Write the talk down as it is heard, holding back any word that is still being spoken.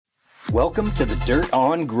Welcome to the Dirt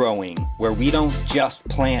on Growing, where we don't just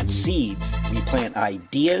plant seeds, we plant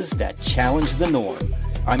ideas that challenge the norm.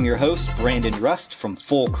 I'm your host, Brandon Rust from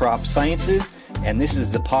FulCrop Sciences, and this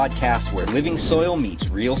is the podcast where living soil meets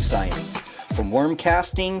real science. From worm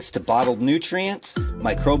castings to bottled nutrients,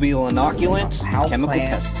 microbial inoculants, and chemical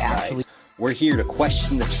pesticides. We're here to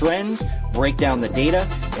question the trends, break down the data,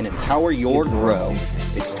 and empower your grow.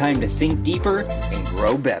 It's time to think deeper and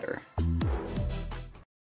grow better.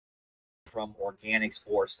 From organics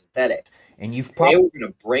or synthetics. And today we're going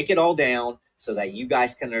to break it all down so that you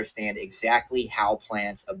guys can understand exactly how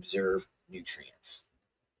plants observe nutrients.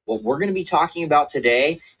 What we're going to be talking about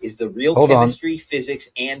today is the real chemistry, physics,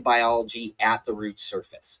 and biology at the root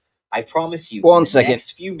surface. I promise you, in the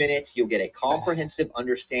next few minutes, you'll get a comprehensive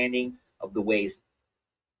understanding of the ways.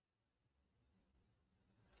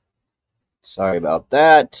 Sorry about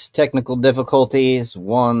that. Technical difficulties.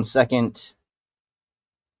 1 second.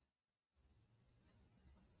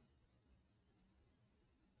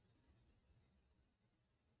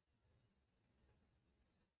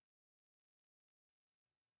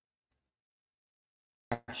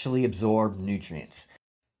 Actually absorb nutrients.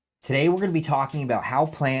 Today we're going to be talking about how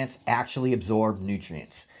plants actually absorb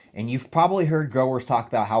nutrients. And you've probably heard growers talk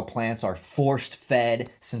about how plants are forced fed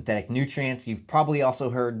synthetic nutrients. You've probably also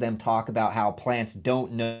heard them talk about how plants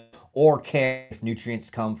don't know or care if nutrients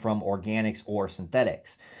come from organics or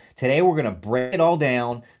synthetics. Today we're going to break it all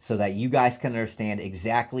down so that you guys can understand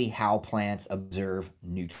exactly how plants observe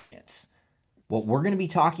nutrients. What we're going to be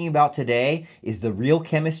talking about today is the real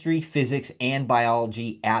chemistry, physics, and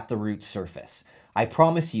biology at the root surface. I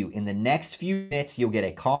promise you, in the next few minutes, you'll get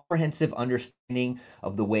a comprehensive understanding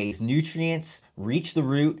of the ways nutrients reach the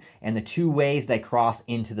root and the two ways they cross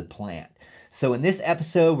into the plant. So in this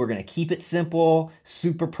episode, we're going to keep it simple,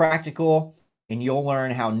 super practical, and you'll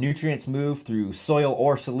learn how nutrients move through soil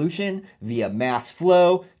or solution via mass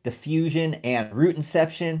flow, diffusion, and root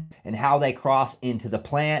inception, and how they cross into the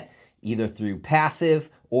plant, either through passive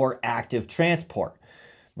or active transport,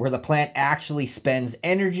 where the plant actually spends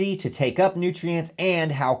energy to take up nutrients,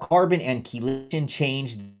 and how carbon and chelation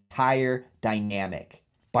change the entire dynamic.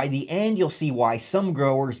 By the end, you'll see why some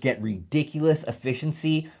growers get ridiculous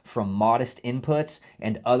efficiency from modest inputs,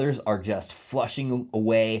 and others are just flushing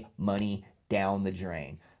away money down the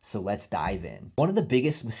drain. So let's dive in. One of the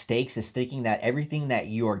biggest mistakes is thinking that everything that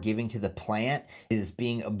you are giving to the plant is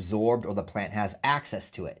being absorbed or the plant has access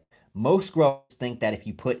to it. Most growers think that if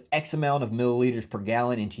you put X amount of milliliters per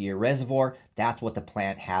gallon into your reservoir, that's what the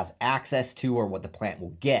plant has access to or what the plant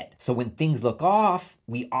will get. So when things look off,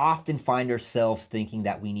 we often find ourselves thinking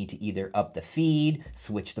that we need to either up the feed,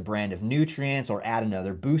 switch the brand of nutrients, or add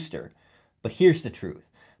another booster. But here's the truth.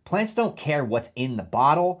 Plants don't care what's in the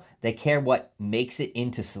bottle. They care what makes it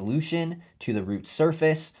into solution, to the root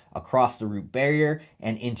surface, across the root barrier,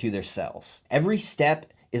 and into their cells. Every step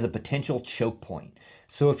is a potential choke point.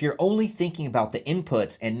 So if you're only thinking about the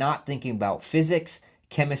inputs and not thinking about physics,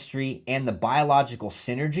 chemistry, and the biological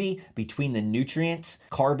synergy between the nutrients,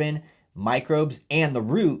 carbon, microbes, and the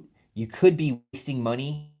root, you could be wasting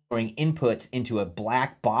money throwing inputs into a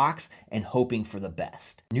black box and hoping for the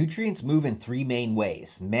best. Nutrients move in three main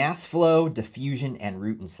ways: mass flow, diffusion, and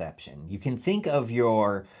root inception. You can think of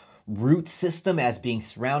your root system as being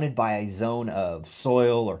surrounded by a zone of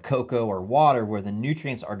soil or cocoa or water where the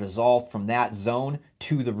nutrients are dissolved from that zone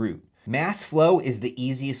to the root. Mass flow is the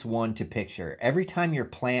easiest one to picture. Every time your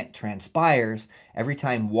plant transpires, every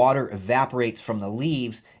time water evaporates from the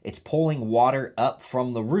leaves, it's pulling water up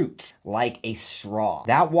from the roots like a straw.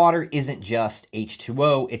 That water isn't just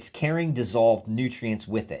H2O, it's carrying dissolved nutrients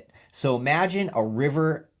with it. So imagine a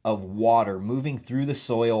river of water moving through the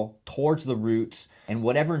soil towards the roots, and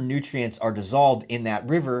whatever nutrients are dissolved in that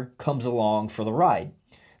river comes along for the ride.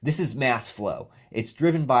 This is mass flow. It's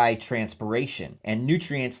driven by transpiration, and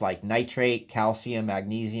nutrients like nitrate, calcium,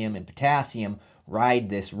 magnesium, and potassium ride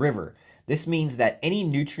this river. This means that any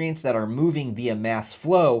nutrients that are moving via mass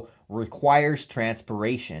flow requires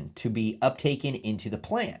transpiration to be uptaken into the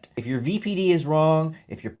plant. If your VPD is wrong,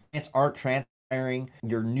 if your plants aren't transpiring,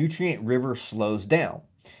 your nutrient river slows down.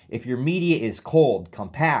 If your media is cold,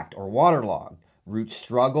 compact, or waterlogged, roots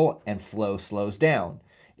struggle and flow slows down.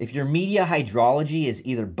 If your media hydrology is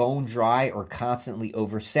either bone dry or constantly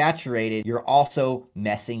oversaturated, you're also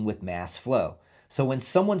messing with mass flow. So when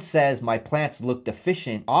someone says my plants look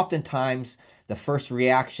deficient, oftentimes the first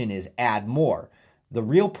reaction is add more. The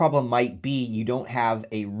real problem might be you don't have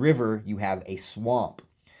a river, you have a swamp.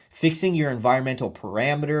 Fixing your environmental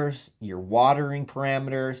parameters, your watering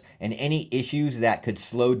parameters, and any issues that could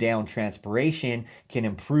slow down transpiration can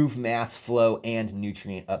improve mass flow and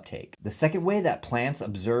nutrient uptake. The second way that plants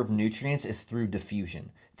absorb nutrients is through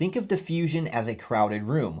diffusion. Think of diffusion as a crowded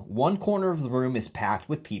room. One corner of the room is packed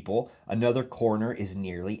with people, another corner is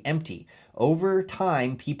nearly empty. Over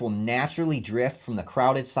time, people naturally drift from the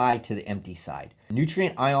crowded side to the empty side.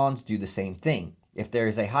 Nutrient ions do the same thing. If there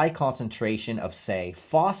is a high concentration of, say,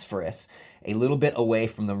 phosphorus a little bit away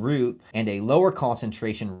from the root and a lower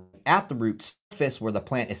concentration at the root surface where the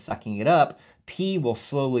plant is sucking it up, P will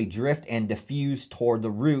slowly drift and diffuse toward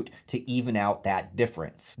the root to even out that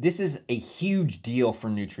difference. This is a huge deal for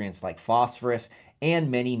nutrients like phosphorus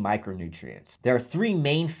and many micronutrients. There are three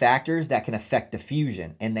main factors that can affect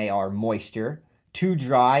diffusion, and they are moisture, too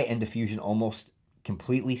dry and diffusion almost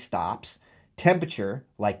completely stops, temperature,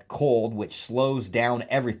 like cold, which slows down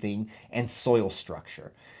everything, and soil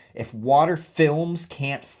structure. If water films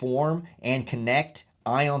can't form and connect,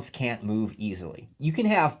 ions can't move easily. You can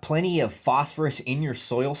have plenty of phosphorus in your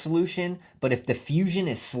soil solution, but if diffusion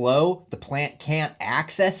is slow, the plant can't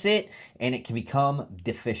access it and it can become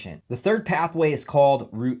deficient. The third pathway is called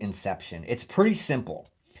root inception. It's pretty simple.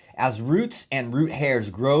 As roots and root hairs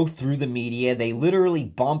grow through the media, they literally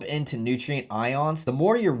bump into nutrient ions. The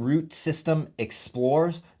more your root system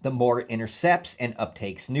explores, the more it intercepts and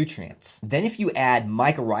uptakes nutrients. Then if you add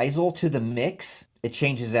mycorrhizal to the mix, it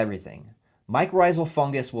changes everything. Mycorrhizal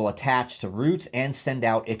fungus will attach to roots and send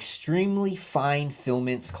out extremely fine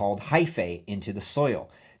filaments called hyphae into the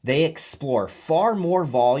soil. They explore far more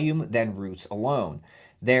volume than roots alone.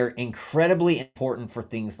 They're incredibly important for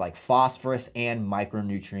things like phosphorus and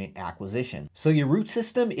micronutrient acquisition. So your root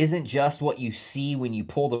system isn't just what you see when you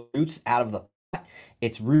pull the roots out of the pot.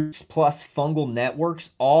 It's roots plus fungal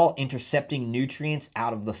networks all intercepting nutrients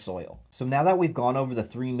out of the soil. So now that we've gone over the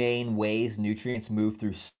three main ways nutrients move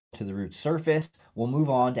through to the root surface, we'll move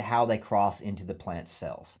on to how they cross into the plant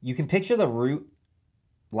cells. You can picture the root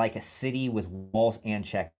like a city with walls and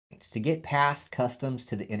checkpoints. To get past customs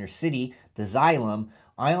to the inner city, the xylem,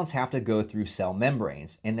 ions have to go through cell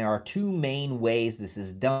membranes, and there are two main ways this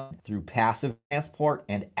is done: through passive transport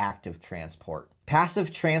and active transport.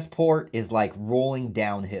 Passive transport is like rolling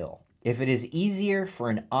downhill. If it is easier for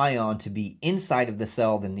an ion to be inside of the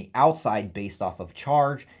cell than the outside based off of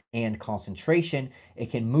charge and concentration, it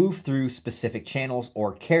can move through specific channels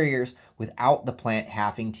or carriers without the plant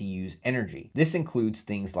having to use energy. This includes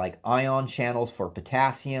things like ion channels for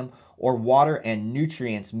potassium or water and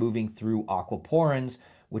nutrients moving through aquaporins,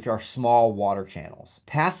 which are small water channels.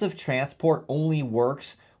 Passive transport only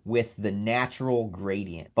works with the natural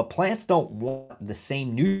gradient, but plants don't want the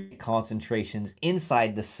same nutrient concentrations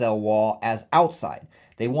inside the cell wall as outside.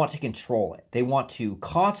 They want to control it. They want to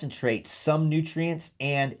concentrate some nutrients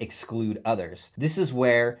and exclude others. This is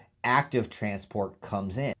where active transport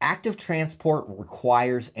comes in. Active transport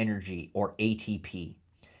requires energy, or ATP.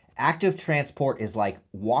 Active transport is like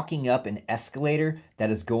walking up an escalator that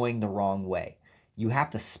is going the wrong way. You have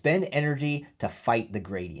to spend energy to fight the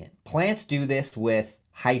gradient. Plants do this with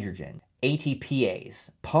hydrogen, ATPase,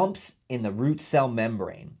 pumps in the root cell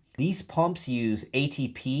membrane. These pumps use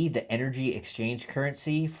ATP, the energy exchange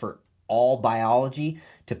currency for all biology,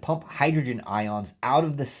 to pump hydrogen ions out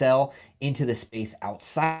of the cell into the space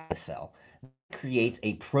outside the cell. That creates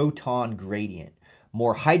a proton gradient.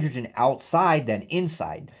 More hydrogen outside than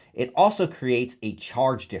inside. It also creates a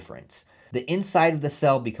charge difference. The inside of the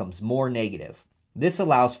cell becomes more negative. This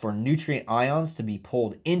allows for nutrient ions to be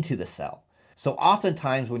pulled into the cell. So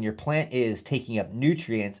oftentimes when your plant is taking up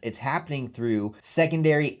nutrients, it's happening through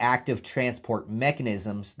secondary active transport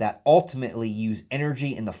mechanisms that ultimately use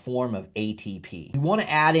energy in the form of ATP. We want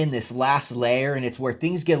to add in this last layer, and it's where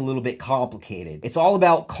things get a little bit complicated. It's all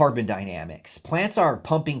about carbon dynamics. Plants are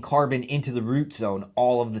pumping carbon into the root zone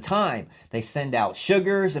all of the time. They send out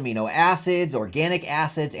sugars, amino acids, organic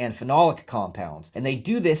acids, and phenolic compounds. And they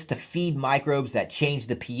do this to feed microbes that change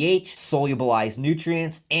the pH, solubilize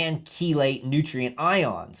nutrients, and chelate nutrient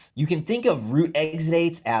ions. You can think of root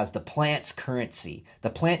exudates as the plant's currency. The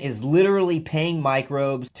plant is literally paying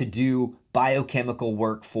microbes to do biochemical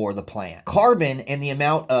work for the plant. Carbon and the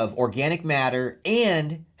amount of organic matter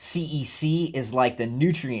and CEC is like the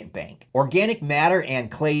nutrient bank. Organic matter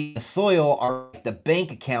and clay in the soil are like the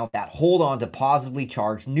bank account that hold on to positively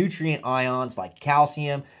charged nutrient ions like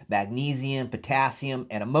calcium, magnesium, potassium,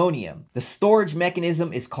 and ammonium. The storage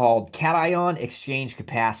mechanism is called cation exchange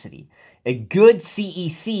capacity. A good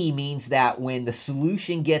CEC means that when the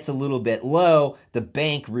solution gets a little bit low, the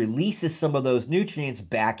bank releases some of those nutrients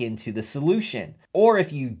back into the solution. Or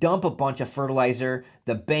if you dump a bunch of fertilizer,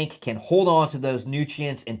 the bank can hold on to those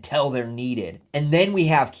nutrients until they're needed. And then we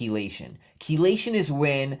have chelation. Chelation is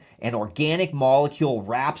when an organic molecule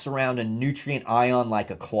wraps around a nutrient ion like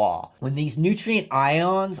a claw. When these nutrient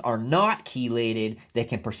ions are not chelated, they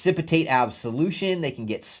can precipitate out of solution, they can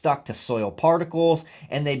get stuck to soil particles,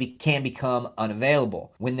 and they can become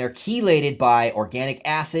unavailable. When they're chelated by organic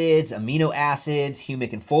acids, amino acids,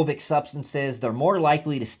 humic and fulvic substances, they're more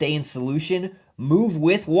likely to stay in solution, move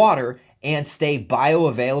with water, and stay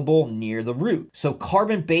bioavailable near the root. So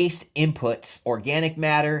carbon-based inputs, organic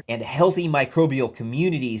matter, and healthy microbial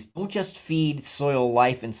communities don't just feed soil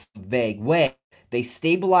life in some vague way. They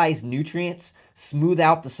stabilize nutrients, smooth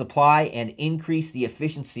out the supply, and increase the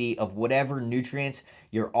efficiency of whatever nutrients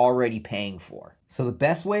you're already paying for. So the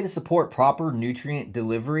best way to support proper nutrient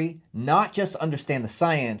delivery, not just understand the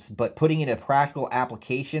science, but putting it in a practical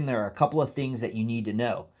application, there are a couple of things that you need to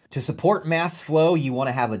know. To support mass flow, you want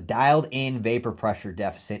to have a dialed-in vapor pressure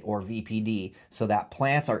deficit, or VPD, so that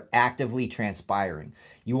plants are actively transpiring.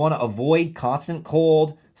 You want to avoid constant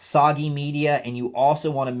cold, soggy media, and you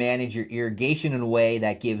also want to manage your irrigation in a way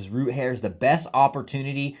that gives root hairs the best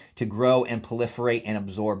opportunity to grow and proliferate and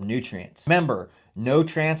absorb nutrients. Remember, no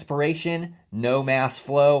transpiration, no mass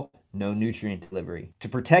flow, no nutrient delivery. To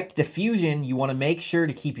protect diffusion, you want to make sure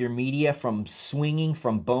to keep your media from swinging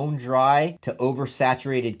from bone dry to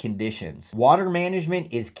oversaturated conditions. Water management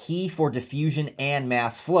is key for diffusion and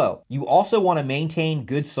mass flow. You also want to maintain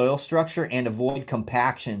good soil structure and avoid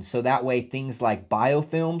compaction, so that way things like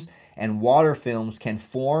biofilms and water films can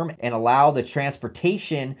form and allow the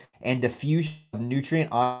transportation and diffusion of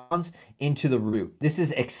nutrient ions into the root. This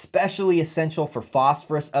is especially essential for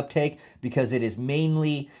phosphorus uptake because it is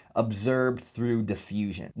mainly observed through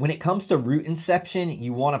diffusion. When it comes to root inception,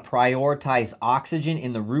 you want to prioritize oxygen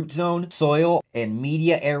in the root zone, soil, and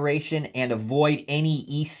media aeration, and avoid any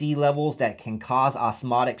EC levels that can cause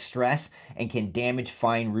osmotic stress and can damage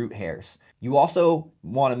fine root hairs. You also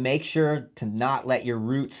want to make sure to not let your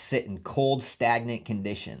roots sit in cold, stagnant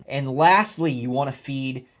conditions. And lastly, you want to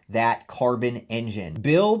feed that carbon engine.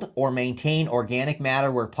 Build or maintain organic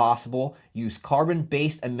matter where possible. Use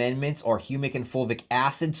carbon-based amendments or humic and fulvic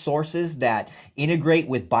acid sources that integrate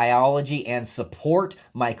with biology and support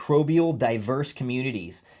microbial diverse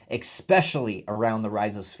communities, especially around the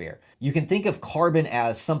rhizosphere. You can think of carbon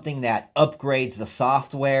as something that upgrades the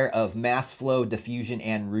software of mass flow, diffusion,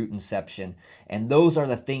 and root inception. And those are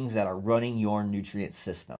the things that are running your nutrient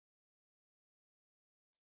system.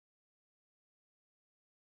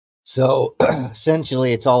 So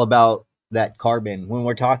essentially, it's all about that carbon. When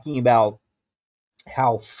we're talking about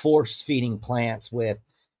how force feeding plants with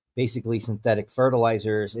basically synthetic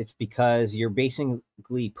fertilizers, it's because you're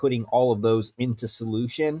basically putting all of those into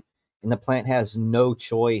solution, and the plant has no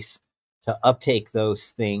choice to uptake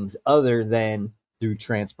those things other than through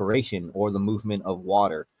transpiration or the movement of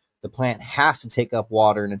water. The plant has to take up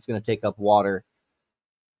water, and it's going to take up water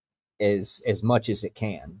as much as it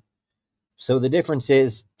can. So the difference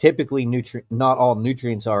is typically not all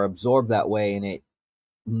nutrients are absorbed that way, and it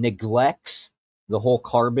neglects the whole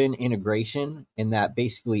carbon integration and that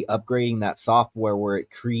basically upgrading that software where it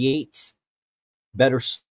creates better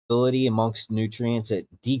stability amongst nutrients. It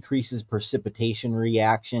decreases precipitation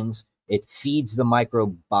reactions. It feeds the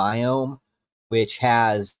microbiome, which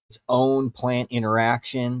has its own plant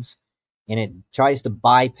interactions, and it tries to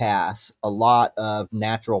bypass a lot of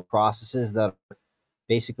natural processes that are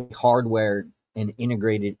basically hardwired and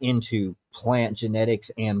integrated into plant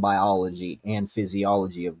genetics and biology and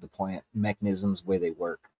physiology of the plant mechanisms where they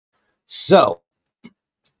work. So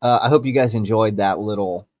I hope you guys enjoyed that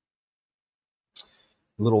little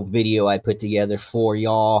video I put together for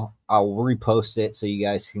y'all. I'll repost it so you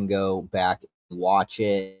guys can go back and watch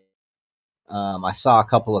it. I saw a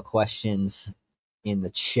couple of questions in the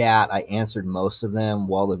chat. I answered most of them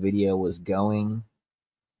while the video was going,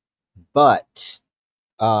 but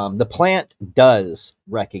the plant does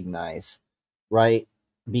recognize, right?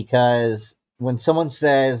 Because when someone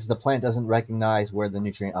says the plant doesn't recognize where the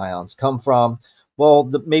nutrient ions come from, well,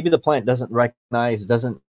 maybe the plant doesn't recognize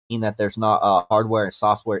doesn't mean that there's not hardware and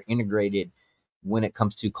software integrated when it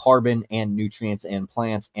comes to carbon and nutrients and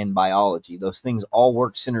plants and biology. Those things all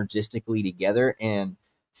work synergistically together, and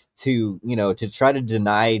to try to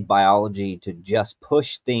deny biology to just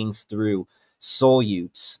push things through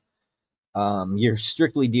solutes you're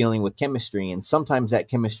strictly dealing with chemistry, and sometimes that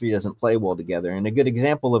chemistry doesn't play well together. And a good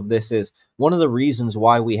example of this is one of the reasons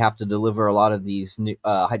why we have to deliver a lot of these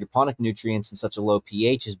hydroponic nutrients in such a low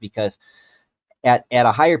pH is because at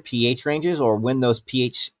a higher pH ranges, or when those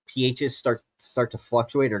pHs start to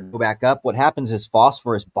fluctuate or go back up, what happens is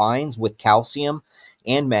phosphorus binds with calcium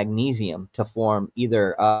and magnesium to form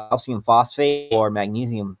either calcium phosphate or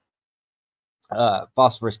magnesium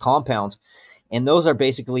phosphorus compounds. And those are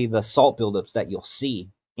basically the salt buildups that you'll see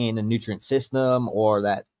in a nutrient system, or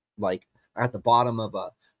that like at the bottom of a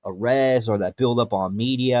res, or that buildup on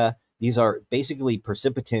media. These are basically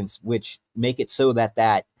precipitants, which make it so that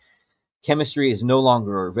that chemistry is no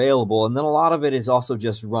longer available. And then a lot of it is also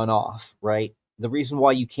just runoff, right? The reason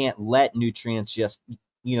why you can't let nutrients just,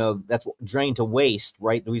 that's drain to waste,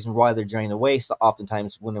 right? The reason why they're drained to waste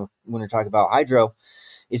oftentimes when we're talking about hydro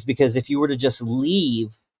is because if you were to just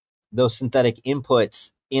leave those synthetic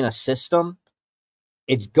inputs in a system,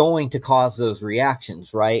 it's going to cause those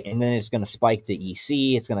reactions, right? And then it's going to spike the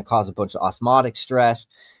EC. It's going to cause a bunch of osmotic stress.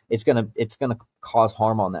 It's going to cause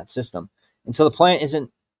harm on that system. And so the plant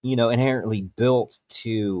isn't, inherently built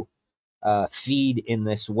to feed in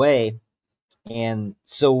this way. And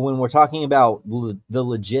so when we're talking about the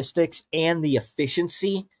logistics and the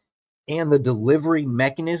efficiency and the delivery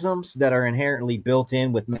mechanisms that are inherently built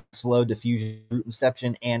in with mass flow, diffusion, root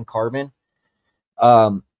inception, and carbon,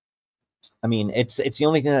 it's the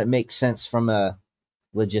only thing that makes sense from a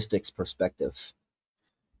logistics perspective.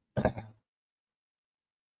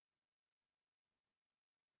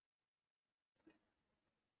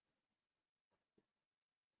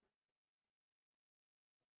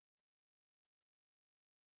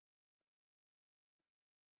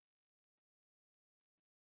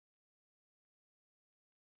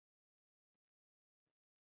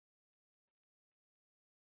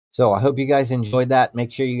 So I hope you guys enjoyed that.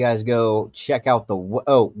 Make sure you guys go check out the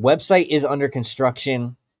website is under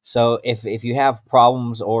construction. So if you have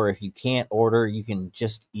problems, or if you can't order, you can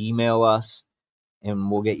just email us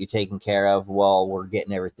and we'll get you taken care of while we're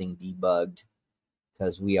getting everything debugged,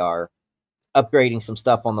 because we are upgrading some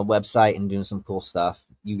stuff on the website and doing some cool stuff.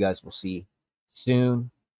 You guys will see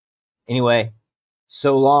soon. Anyway,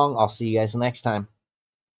 so long. I'll see you guys next time.